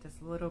just get this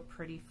little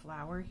pretty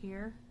flower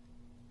here.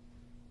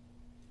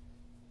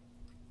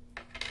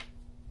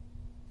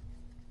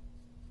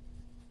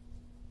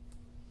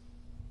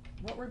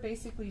 What we're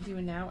basically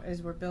doing now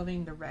is we're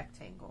building the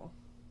rectangle.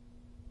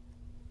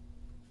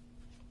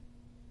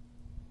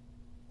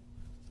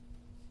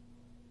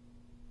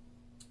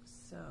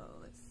 So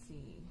let's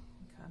see,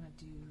 kind of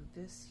do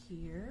this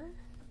here.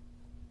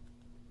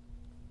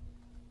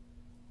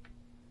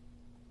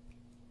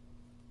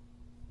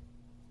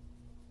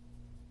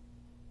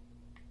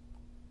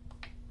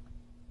 I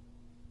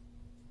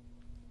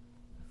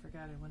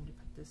forgot I wanted to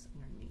put this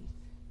underneath.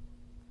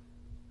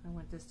 I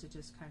want this to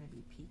just kind of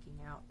be peeking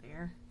out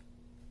there.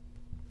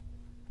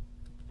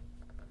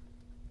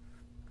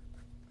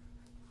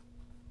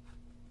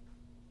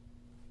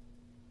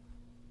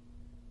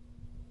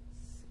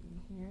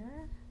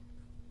 Here.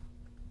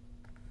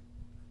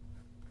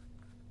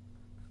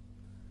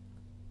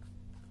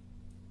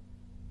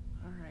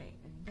 All right,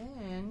 and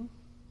then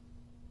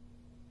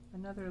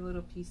another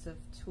little piece of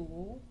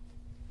tulle.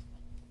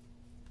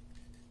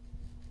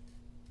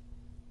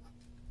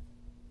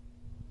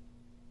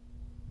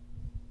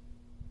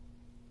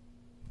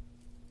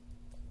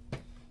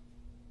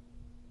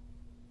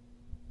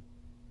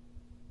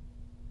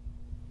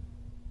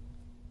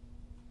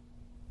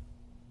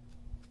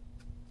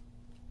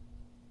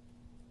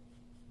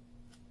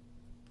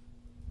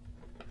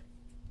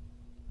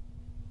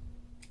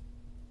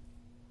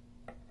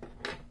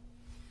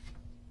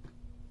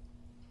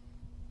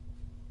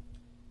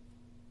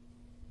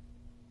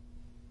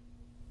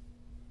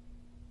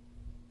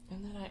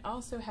 And then I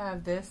also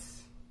have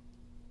this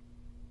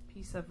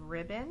piece of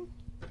ribbon.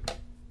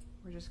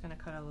 We're just going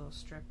to cut a little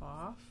strip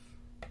off.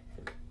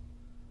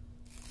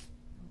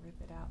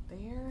 Rip it out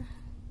there.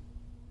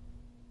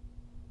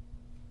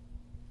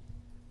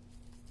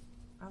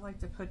 I like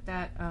to put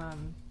that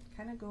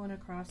kind of going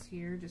across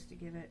here just to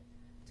give it,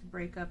 to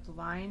break up the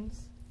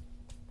lines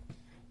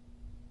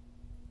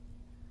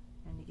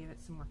and to give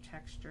it some more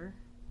texture.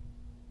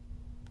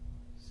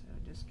 So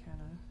just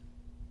kind of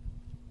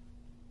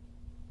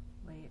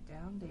lay it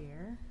down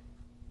there.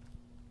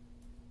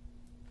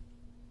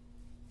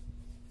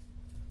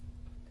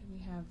 Then we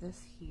have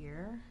this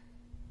here.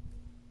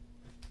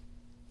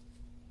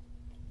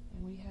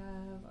 And we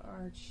have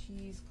our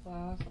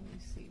cheesecloth. Let me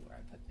see where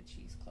I put the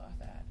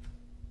cheesecloth at.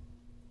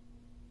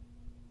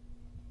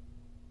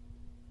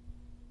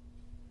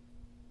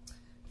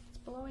 It's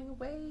blowing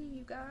away,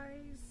 you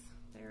guys.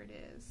 There it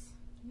is.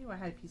 I knew I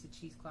had a piece of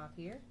cheesecloth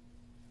here.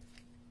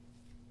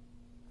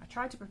 I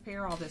tried to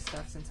prepare all this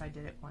stuff since I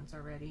did it once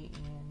already,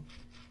 and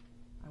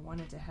I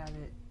wanted to have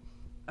it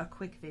a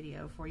quick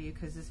video for you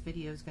because this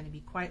video is going to be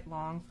quite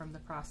long from the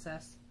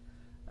process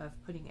of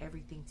putting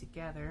everything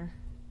together.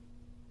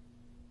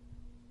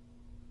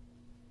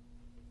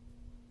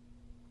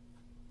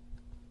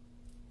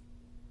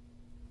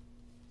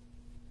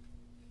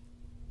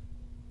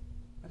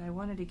 But I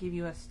wanted to give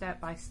you a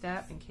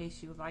step-by-step in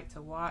case you would like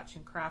to watch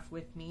and craft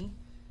with me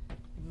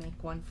and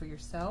make one for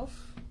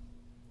yourself.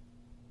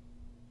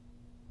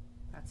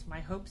 That's my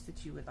hopes,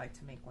 that you would like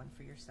to make one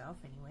for yourself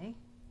anyway.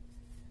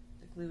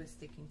 The glue is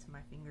sticking to my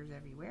fingers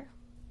everywhere.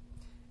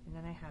 And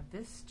then I have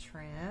this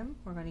trim.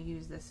 We're going to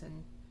use this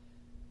in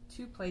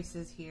two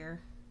places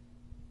here.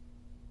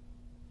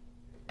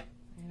 I'm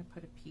going to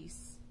put a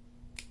piece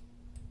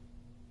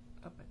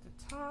up at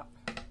the top.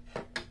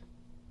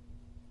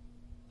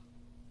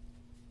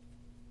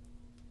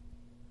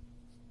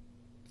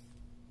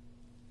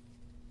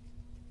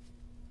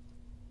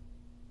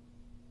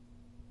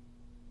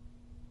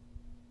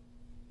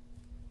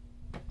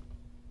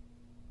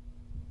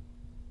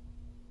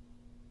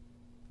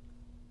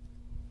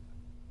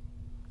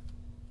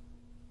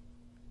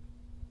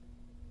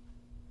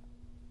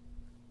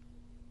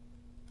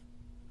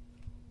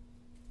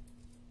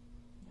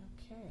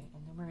 Okay,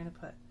 and then we're going to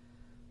put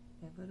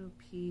a little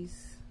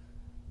piece,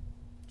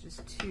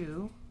 just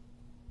two.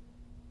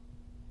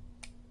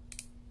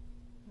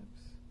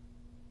 Oops.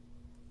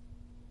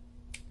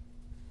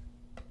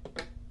 I'm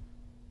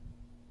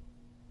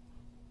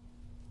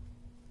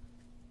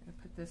going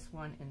to put this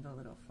one in the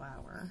little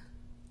flower.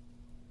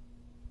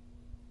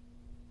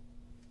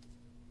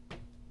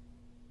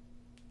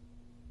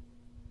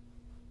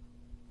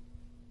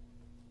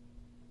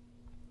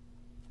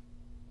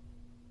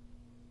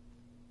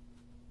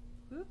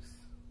 Oops,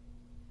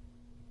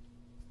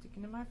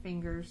 sticking to my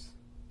fingers.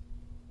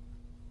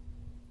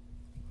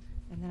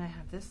 And then I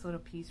have this little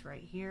piece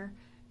right here,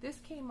 This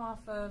came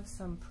off of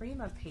some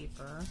Prima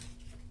paper.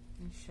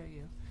 Let me show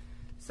you.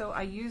 So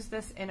I used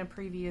this in a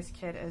previous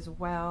kit as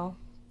well.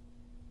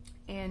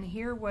 And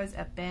here was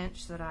a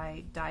bench that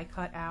I die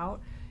cut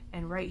out.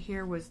 And right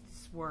here was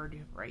this word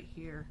right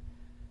here.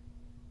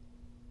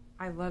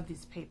 I love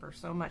this paper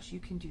so much. You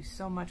can do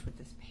so much with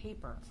this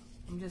paper.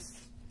 I'm just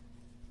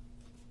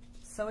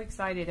so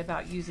excited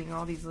about using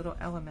all these little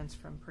elements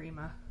from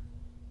Prima.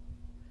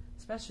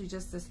 Especially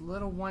just this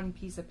little one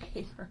piece of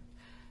paper.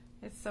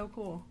 It's so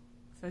cool.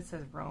 So it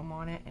says Rome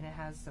on it, and it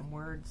has some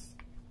words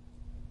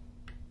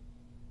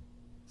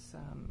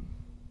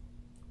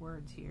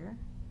here.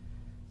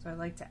 So I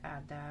like to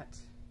add that.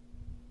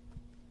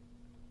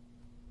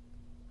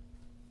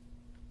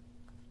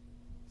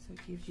 So it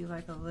gives you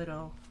like a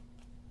little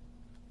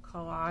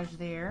collage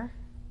there.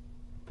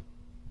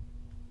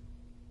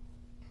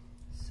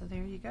 So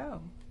there you go.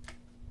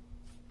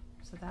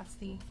 So that's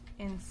the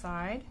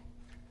inside.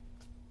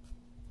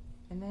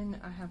 And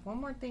then I have one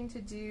more thing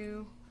to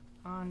do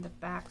on the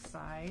back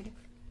side.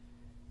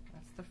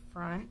 That's the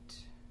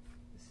front.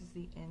 This is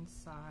the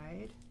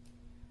inside.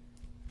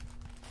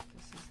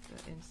 This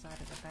is the inside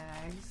of the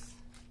bags.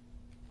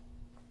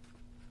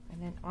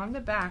 And then on the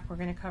back, we're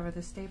going to cover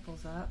the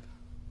staples up.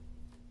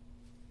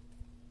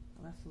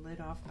 I left the lid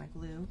off my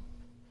glue.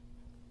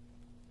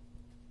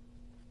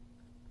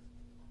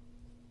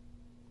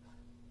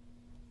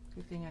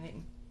 Good thing I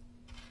didn't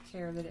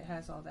care that it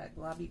has all that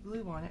globby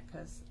glue on it,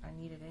 because I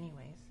need it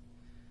anyways.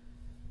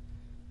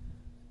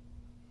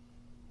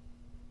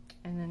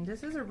 And then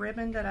this is a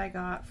ribbon that I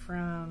got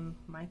from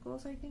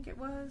Michael's, I think it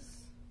was.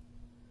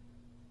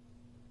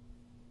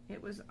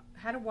 It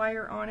had a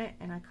wire on it,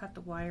 and I cut the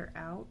wire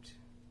out.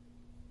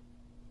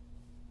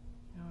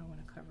 Now I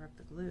want to cover up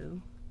the glue.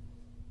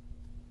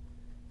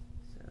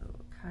 So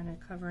kind of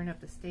covering up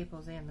the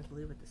staples and the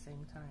glue at the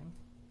same time.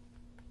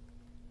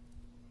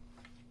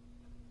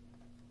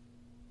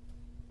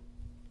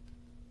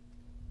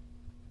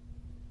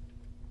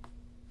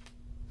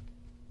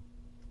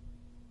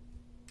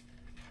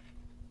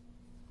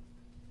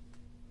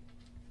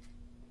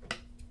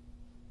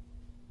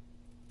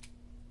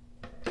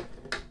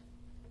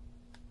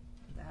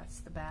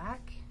 The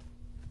back.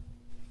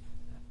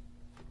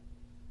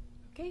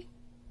 Okay.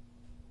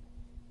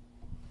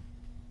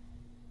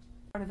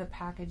 Part of the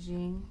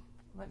packaging,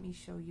 let me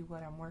show you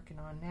what I'm working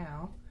on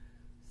now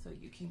so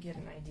you can get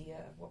an idea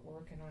of what we're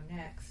working on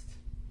next.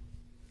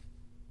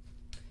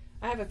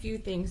 I have a few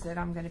things that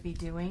I'm going to be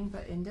doing,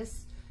 but in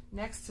this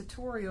next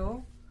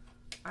tutorial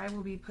I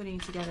will be putting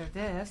together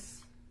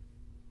this,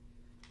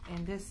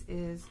 and this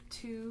is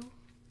 2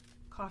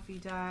 coffee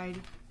dyed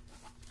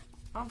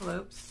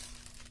envelopes.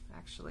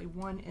 Actually,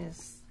 one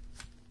is,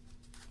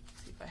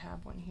 let's see if I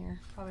have one here.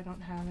 Probably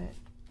don't have it.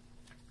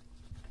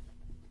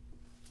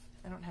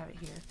 I don't have it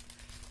here.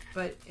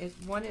 But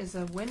one is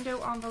a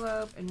window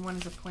envelope and one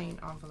is a plain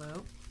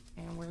envelope.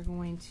 And we're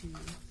going to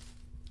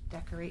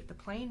decorate the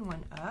plain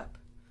one up.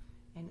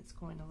 And it's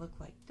going to look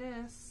like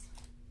this.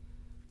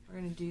 We're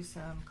going to do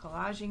some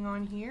collaging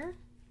on here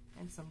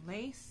and some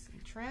lace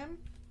and trim.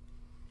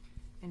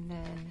 And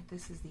then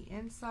this is the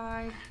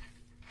inside.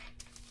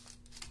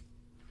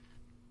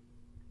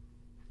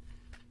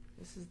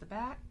 This is the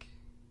back,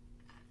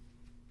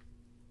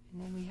 and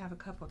then we have a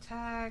couple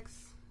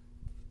tags.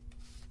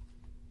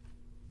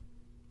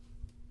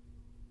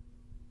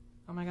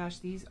 Oh my gosh,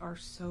 these are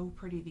so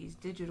pretty, these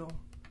digital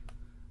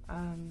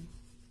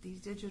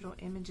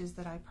images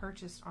that I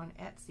purchased on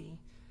Etsy.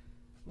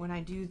 When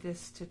I do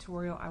this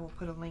tutorial, I will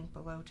put a link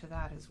below to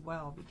that as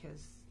well,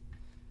 because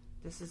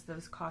this is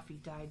those coffee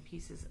dyed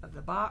pieces of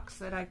the box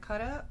that I cut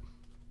up,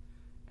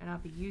 and I'll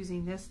be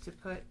using this to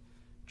put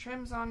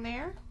trims on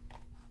there.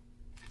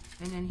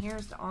 And then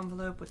here's the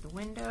envelope with the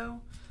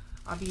window.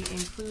 I'll be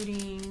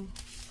including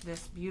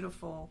this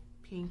beautiful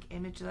pink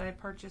image that I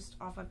purchased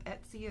off of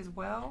Etsy as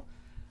well.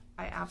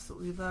 I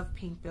absolutely love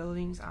pink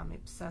buildings. I'm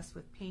obsessed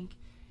with pink,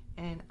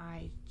 and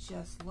I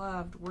just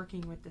loved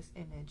working with this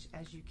image.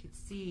 As you can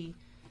see,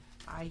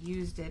 I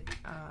used it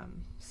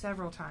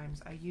several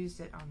times. I used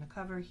it on the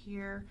cover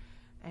here,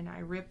 and I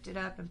ripped it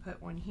up and put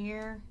one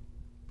here.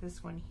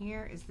 This one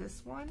here is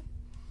this one,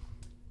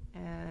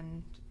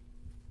 and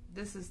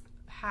this is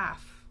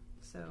half.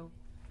 So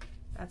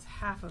that's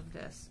half of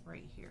this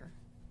right here.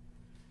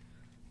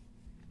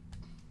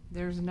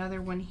 There's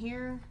another one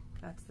here.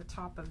 That's the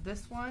top of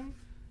this one.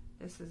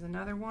 This is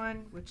another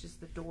one, which is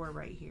the door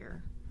right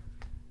here.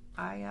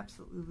 I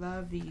absolutely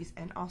love these,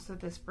 and also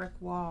this brick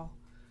wall.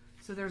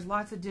 So there's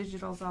lots of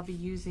digitals I'll be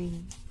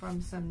using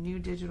from some new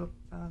digital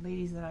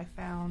ladies that I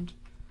found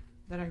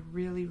that I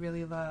really,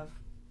 really love.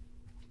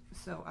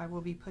 So I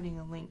will be putting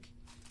a link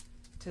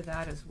to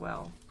that as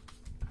well.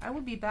 I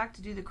will be back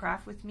to do the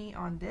craft with me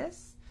on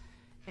this,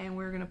 and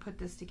we're going to put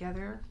this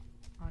together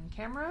on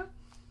camera,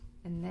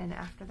 and then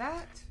after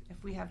that,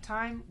 if we have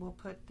time, we'll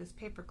put this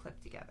paper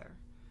clip together.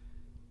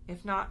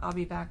 If not, I'll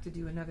be back to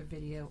do another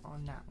video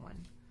on that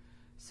one.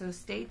 So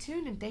stay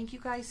tuned, and thank you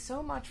guys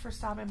so much for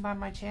stopping by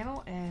my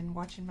channel and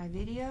watching my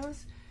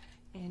videos.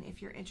 And if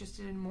you're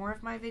interested in more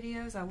of my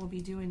videos, I will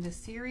be doing this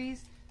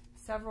series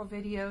several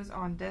videos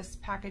on this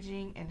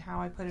packaging and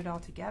how I put it all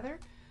together.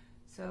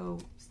 So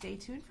stay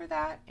tuned for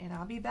that, and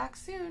I'll be back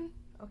soon.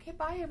 Okay,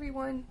 bye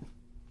everyone.